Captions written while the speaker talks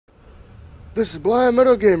This is Blind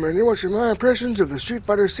Metal Gamer, and you're watching my impressions of the Street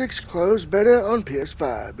Fighter 6 closed beta on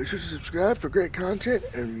PS5. Be sure to subscribe for great content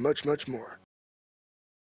and much, much more.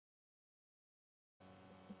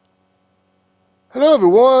 Hello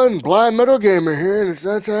everyone, Blind Metal Gamer here, and it's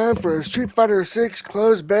now time for a Street Fighter 6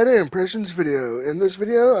 closed beta impressions video. In this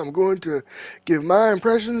video, I'm going to give my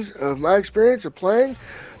impressions of my experience of playing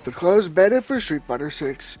the closed beta for Street Fighter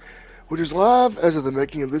 6, which is live as of the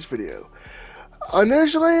making of this video.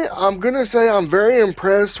 Initially, I'm going to say I'm very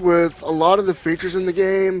impressed with a lot of the features in the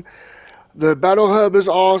game. The Battle Hub is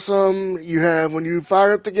awesome. When you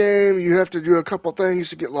fire up the game, you have to do a couple things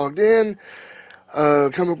to get logged in.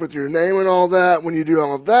 Come up with your name and all that. When you do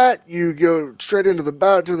all of that, you go straight into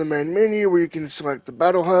the main menu where you can select the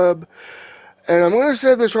Battle Hub. And I'm going to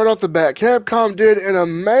say this right off the bat. Capcom did an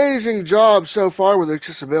amazing job so far with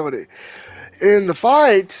accessibility. In the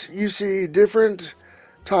fights, you see different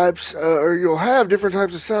types, or you'll have different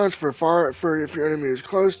types of sounds for if your enemy is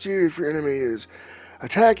close to you, if your enemy is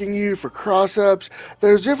attacking you, for cross-ups.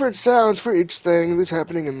 There's different sounds for each thing that's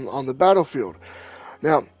happening on the battlefield.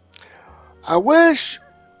 Now, the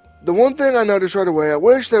one thing I noticed right away, I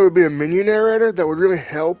wish there would be a menu narrator that would really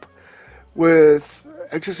help with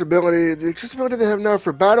accessibility. The accessibility they have now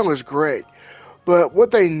for battle is great, but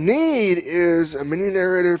what they need is a menu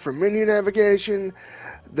narrator for menu navigation.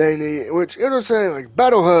 Which it'll say like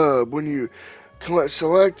Battle Hub when you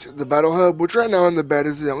select the Battle Hub, which right now in the beta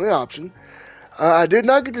is the only option. I did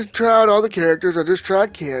not get to try out all the characters, I just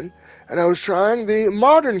tried Ken, and I was trying the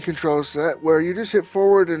modern control set where you just hit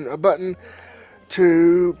forward and a button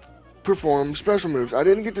to perform special moves. I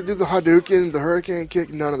didn't get to do the Hadouken, the Hurricane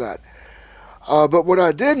Kick, none of that. But what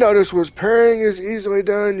I did notice was parrying is easily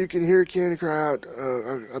done. You can hear Ken cry out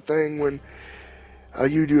a thing when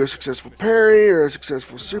you do a successful parry or a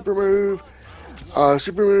successful super move.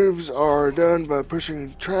 Super moves are done by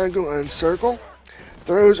pushing triangle and circle.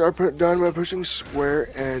 Throws are done by pushing square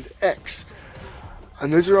and X.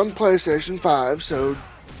 And these are on the PlayStation 5, so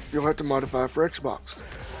you'll have to modify for Xbox.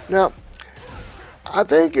 Now, I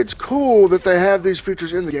think it's cool that they have these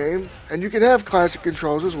features in the game, and you can have classic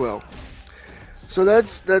controls as well. So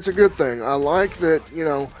that's a good thing. I like that,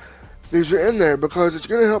 these are in there because it's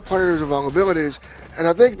going to help players with vulnerabilities. And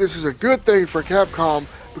I think this is a good thing for Capcom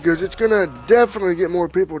because it's going to definitely get more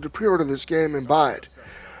people to pre-order this game and buy it.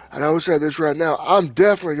 And I will say this right now, I'm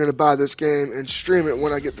definitely going to buy this game and stream it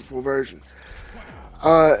when I get the full version.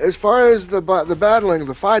 As far as the battling,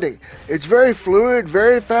 the fighting, it's very fluid,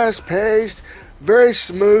 very fast-paced, very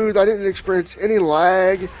smooth. I didn't experience any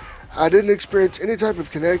lag. I didn't experience any type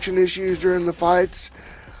of connection issues during the fights.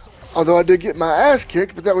 Although I did get my ass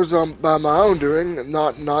kicked, but that was by my own doing,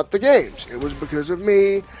 not the game's. It was because of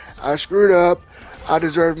me. I screwed up. I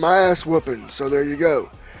deserved my ass whooping. So there you go.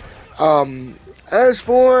 As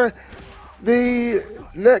for the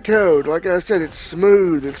netcode, like I said, it's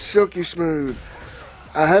smooth. It's silky smooth.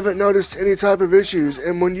 I haven't noticed any type of issues.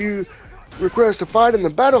 And when you request a fight in the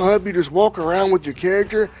Battle Hub, you just walk around with your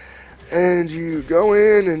character, and you go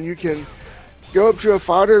in, and you can go up to a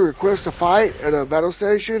fighter, request a fight at a battle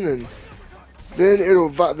station, and then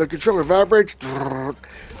the controller vibrates.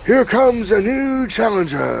 Here comes a new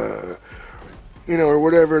challenger, or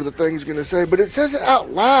whatever the thing's gonna say. But it says it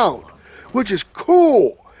out loud, which is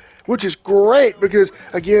cool, which is great because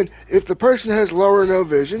again, if the person has low or no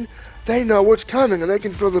vision, they know what's coming, and they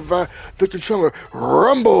can feel the controller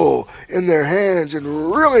rumble in their hands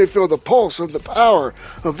and really feel the pulse of the power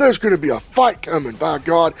of there's going to be a fight coming. By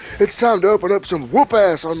God, it's time to open up some whoop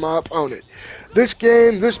ass on my opponent. This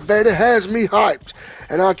game, this beta has me hyped,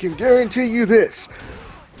 and I can guarantee you this.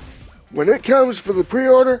 When it comes for the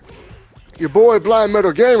pre-order, your boy Blind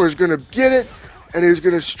Metal Gamer is going to get it, and he's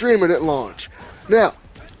going to stream it at launch. Now,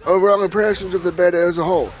 overall impressions of the beta as a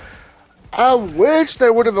whole. I wish they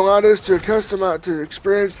would have allowed us to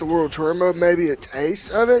experience the World Tour mode, maybe a taste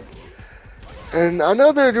of it. And I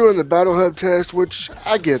know they're doing the Battle Hub test, which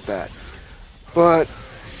I get that. But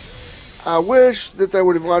I wish that they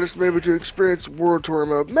would have allowed us maybe to experience World Tour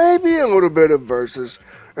mode, maybe a little bit of Versus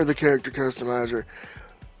or the character customizer.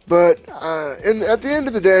 But at the end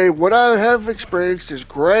of the day, what I have experienced is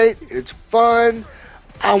great. It's fun.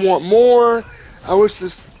 I want more. I wish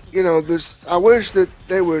I wish that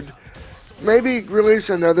they would maybe release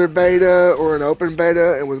another beta or an open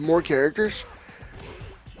beta and with more characters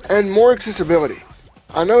and more accessibility.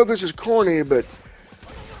 I know this is corny, but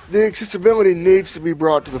the accessibility needs to be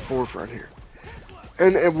brought to the forefront here.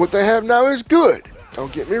 And what they have now is good.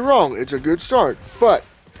 Don't get me wrong, it's a good start. But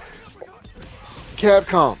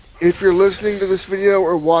Capcom, if you're listening to this video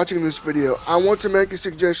or watching this video, I want to make a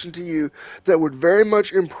suggestion to you that would very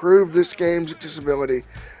much improve this game's accessibility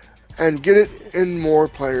and get it in more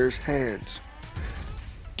players' hands.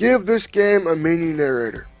 Give this game a mini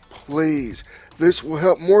narrator, please. This will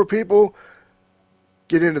help more people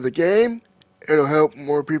get into the game. It'll help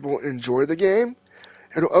more people enjoy the game.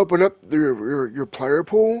 It'll open up your player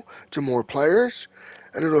pool to more players,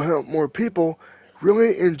 and it'll help more people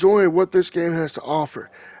really enjoy what this game has to offer.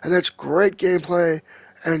 And that's great gameplay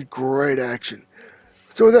and great action.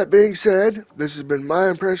 So with that being said, this has been my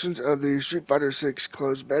impressions of the Street Fighter 6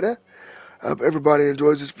 closed beta. I hope everybody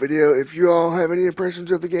enjoys this video. If you all have any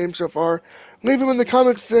impressions of the game so far, leave them in the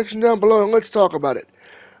comments section down below and let's talk about it.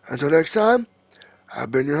 Until next time,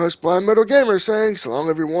 I've been your host, Blind Metal Gamer, saying so long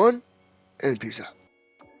everyone, and peace out.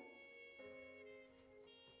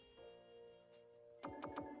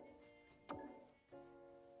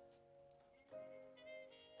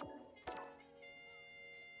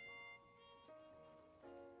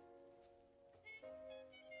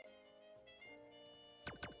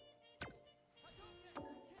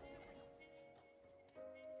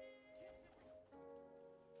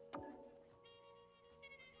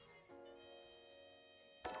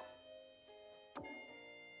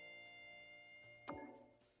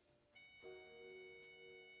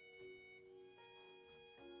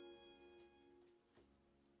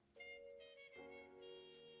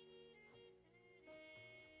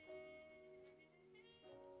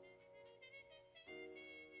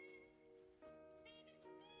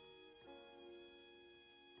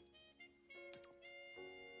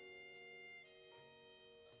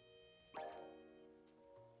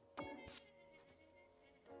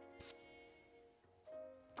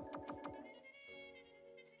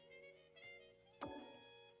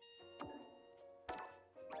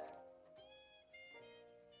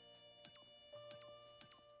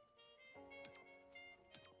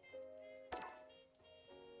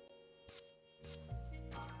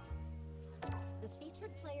 The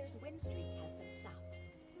featured player's win streak has been stopped.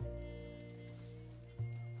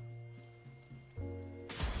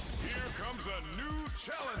 Here comes a new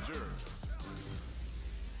challenger.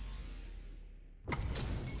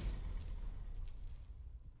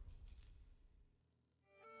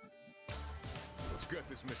 Let's get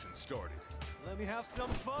this mission started. Let me have some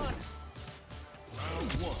fun.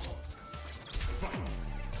 Round one. Fight.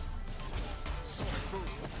 Sonic boom.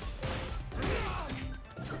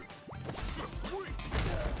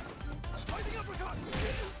 Fighting uppercut.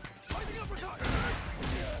 Fighting uppercut.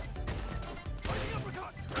 Fighting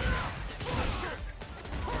uppercut. Kick.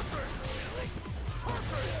 Perfect.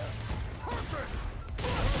 Perfect.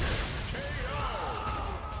 Perfect. KO.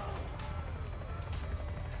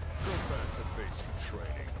 Go back to basic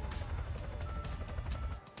training.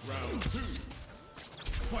 Round two.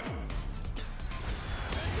 Fight.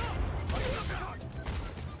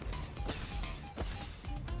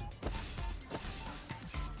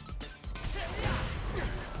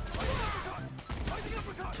 Fighting uppercut. Fighting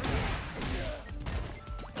uppercut.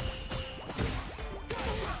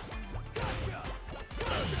 Gotcha.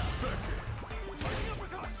 Gotcha. Fighting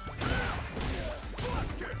uppercut.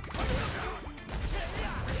 Left kick.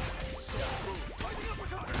 Fighting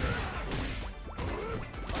uppercut.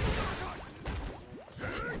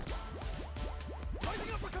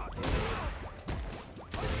 Fighting uppercut. Fighting uppercut.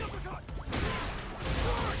 Fighting uppercut.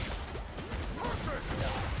 Perfect.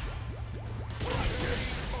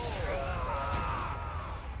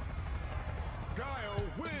 Guile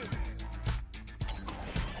wins.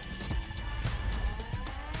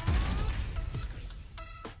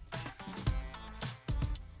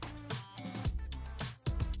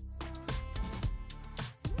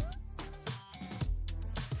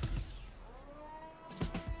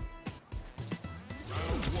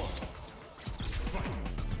 Round one. Fight.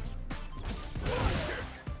 Kick.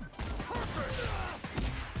 Perfect.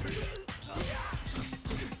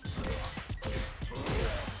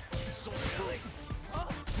 Sonic boom.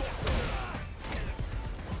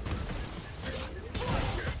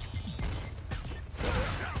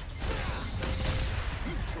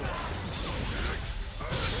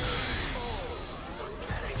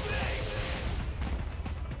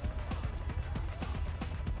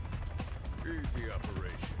 Easy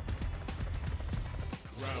operation.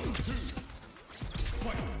 Round two.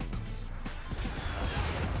 Fight.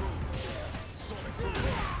 Sonic boom. Sonic boom.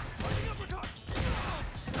 Fighting uppercut.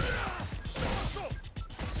 Sonic boom.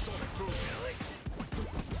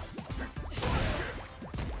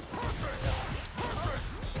 Perfect. Perfect.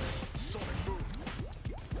 Sonic boom.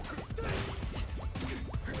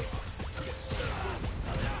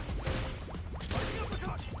 Fighting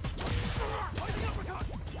uppercut. Fighting uppercut.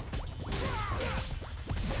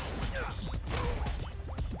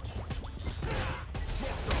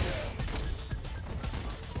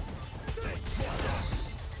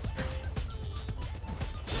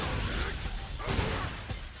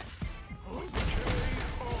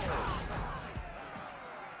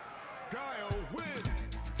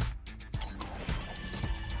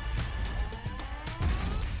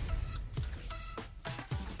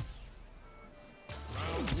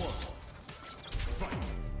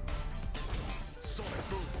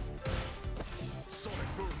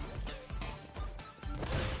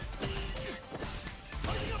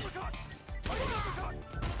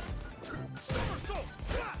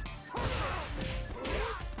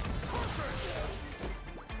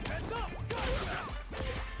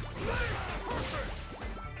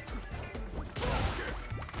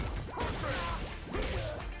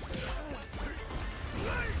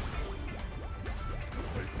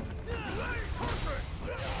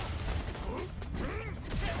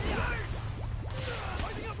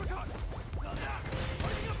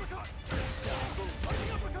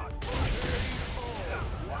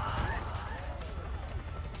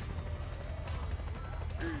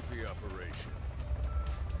 operation.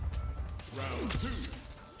 Round 2.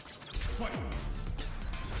 Fight!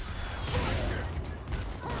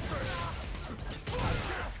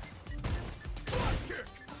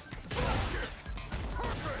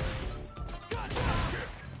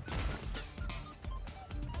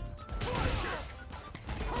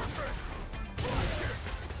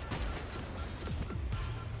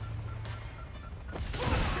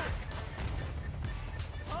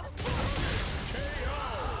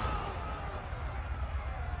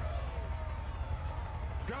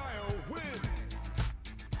 Guile wins!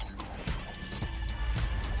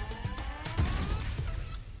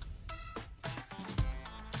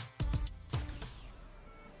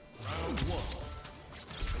 Round 1.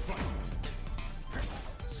 Fight!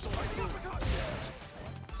 Sonic Boom!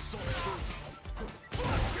 Sonic Boom!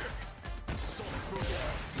 Sonic Boom!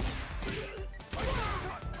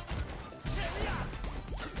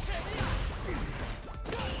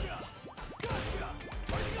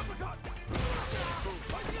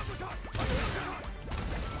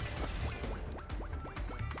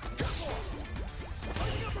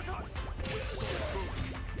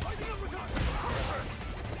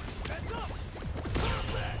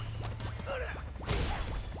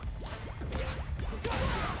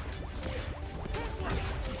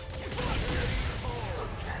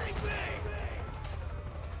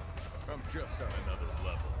 I'm just on another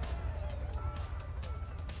level.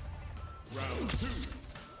 Round 2.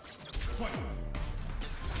 Fight!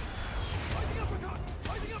 Fighting uppercut!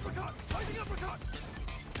 Fighting uppercut! Fighting uppercut!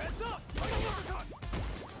 Heads up! Fighting uppercut!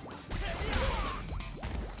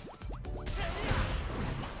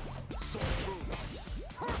 Sword boom!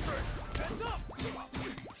 Perfect! Heads up!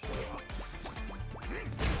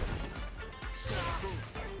 Sword boom!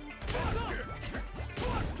 Heads up!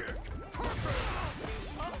 Block kick! Perfect!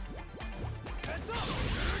 Heads up!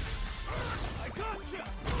 I gotcha!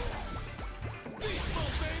 Beast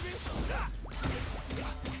mode, baby!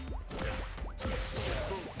 Sword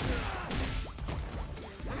boom!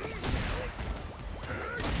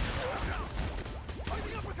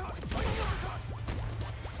 Fighting uppercut! Fighting uppercut!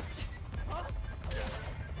 Huh?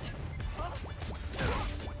 Huh?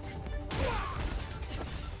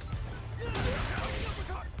 Fighting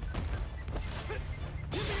uppercut!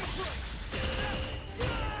 Give me a break!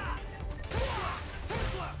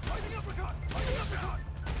 Fighting uppercut! Fighting uppercut!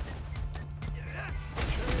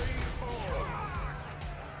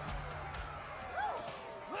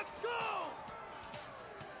 Let's go!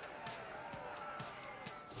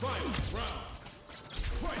 Final round.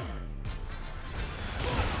 Fight!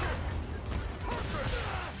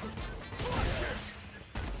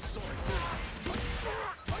 Sword boom!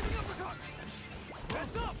 Fighting uppercut!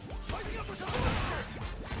 Heads up! Fighting uppercut!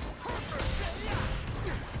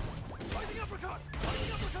 Fighting uppercut! Fighting uppercut!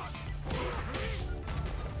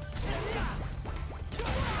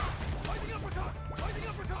 Fighting uppercut! Fighting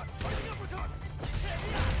uppercut! Fighting uppercut!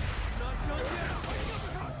 Not done yet! Fighting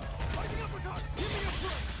uppercut! Fighting uppercut! Give me a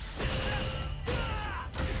break!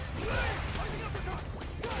 Fighting uppercut!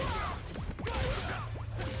 Gotcha! Gotcha!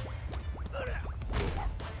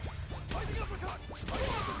 Fighting uppercut!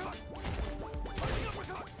 Fighting uppercut! Fighting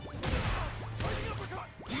uppercut! Fighting uppercut!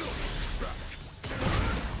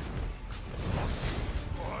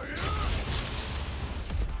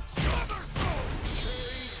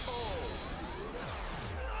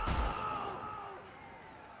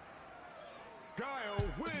 Guile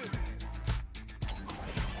wins!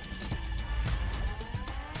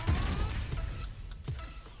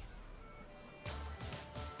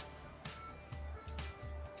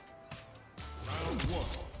 Round 1.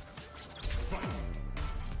 Fight!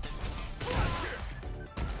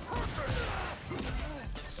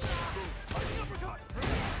 Fighting uppercut!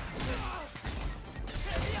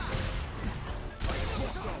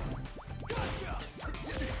 Gotcha!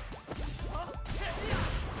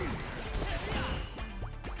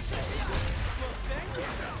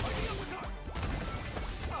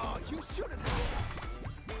 Oh, you shouldn't have!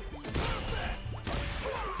 Perfect!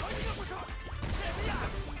 Fighting uppercut!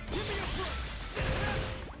 Give me a break!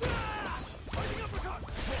 Fighting uppercut!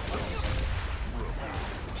 Fighting uppercut!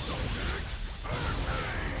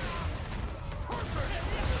 Perfect!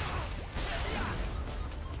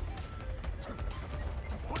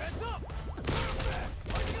 Heads up! Perfect!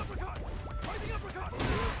 Fighting uppercut! Fighting uppercut!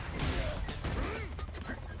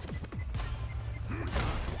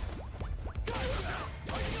 Gotcha!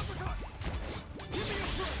 Fighting uppercut! Give me a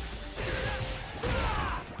break!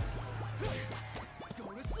 Go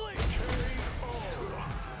to sleep!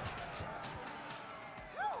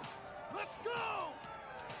 Let's go!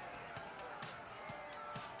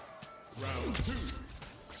 Round 2.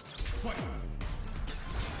 Fight!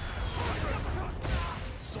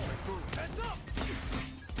 Heads up!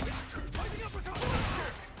 Rising uppercut!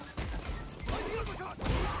 Rising uppercut!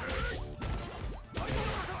 Rising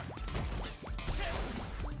uppercut!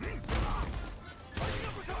 Rising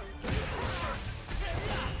uppercut!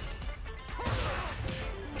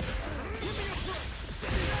 Give me a break!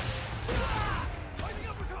 Rising uppercut! Rising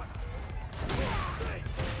uppercut!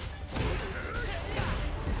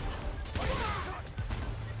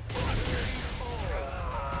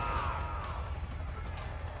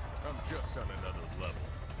 I'm just on another level.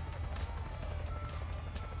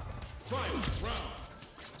 Fight! Round!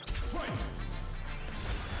 Fight!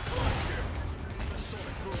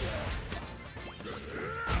 Sonic boom!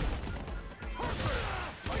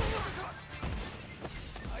 Rising uppercut!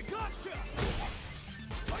 I gotcha!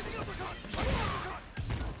 Rising uppercut! Rising uppercut!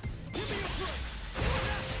 Give me a break!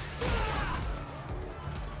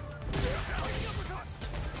 Rising uppercut!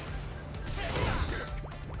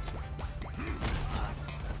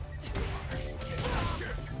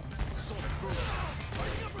 Sonic boom!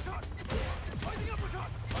 Rising uppercut! Rising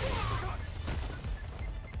uppercut! Rising uppercut!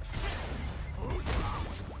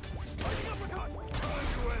 Rising uppercut! Time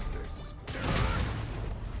to end this!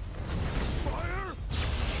 Fire!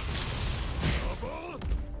 Double!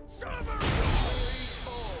 Summer!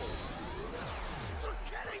 You're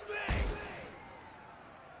kidding me!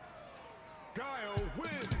 Guile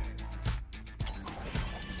wins!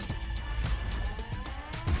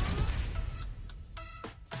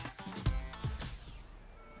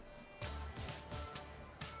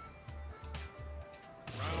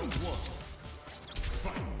 Round one.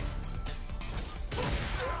 Fight!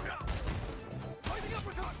 Rising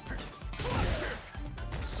uppercut!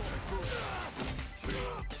 Sonic boom!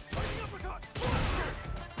 Rising uppercut!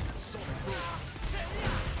 Sonic boom!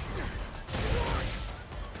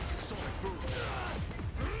 Sonic boom!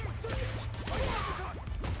 Rising uppercut!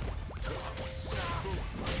 Sonic boom!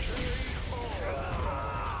 KO!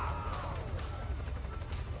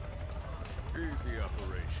 Easy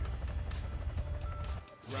operation.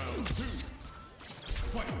 Round two.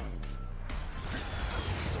 Fight!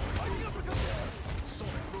 Rising uppercut!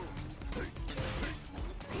 Sonic boom!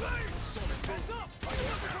 Blade! Sonic boom! Heads up! Rising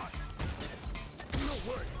uppercut! No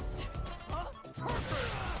way! Huh?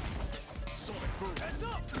 Sonic boom! Heads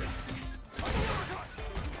up!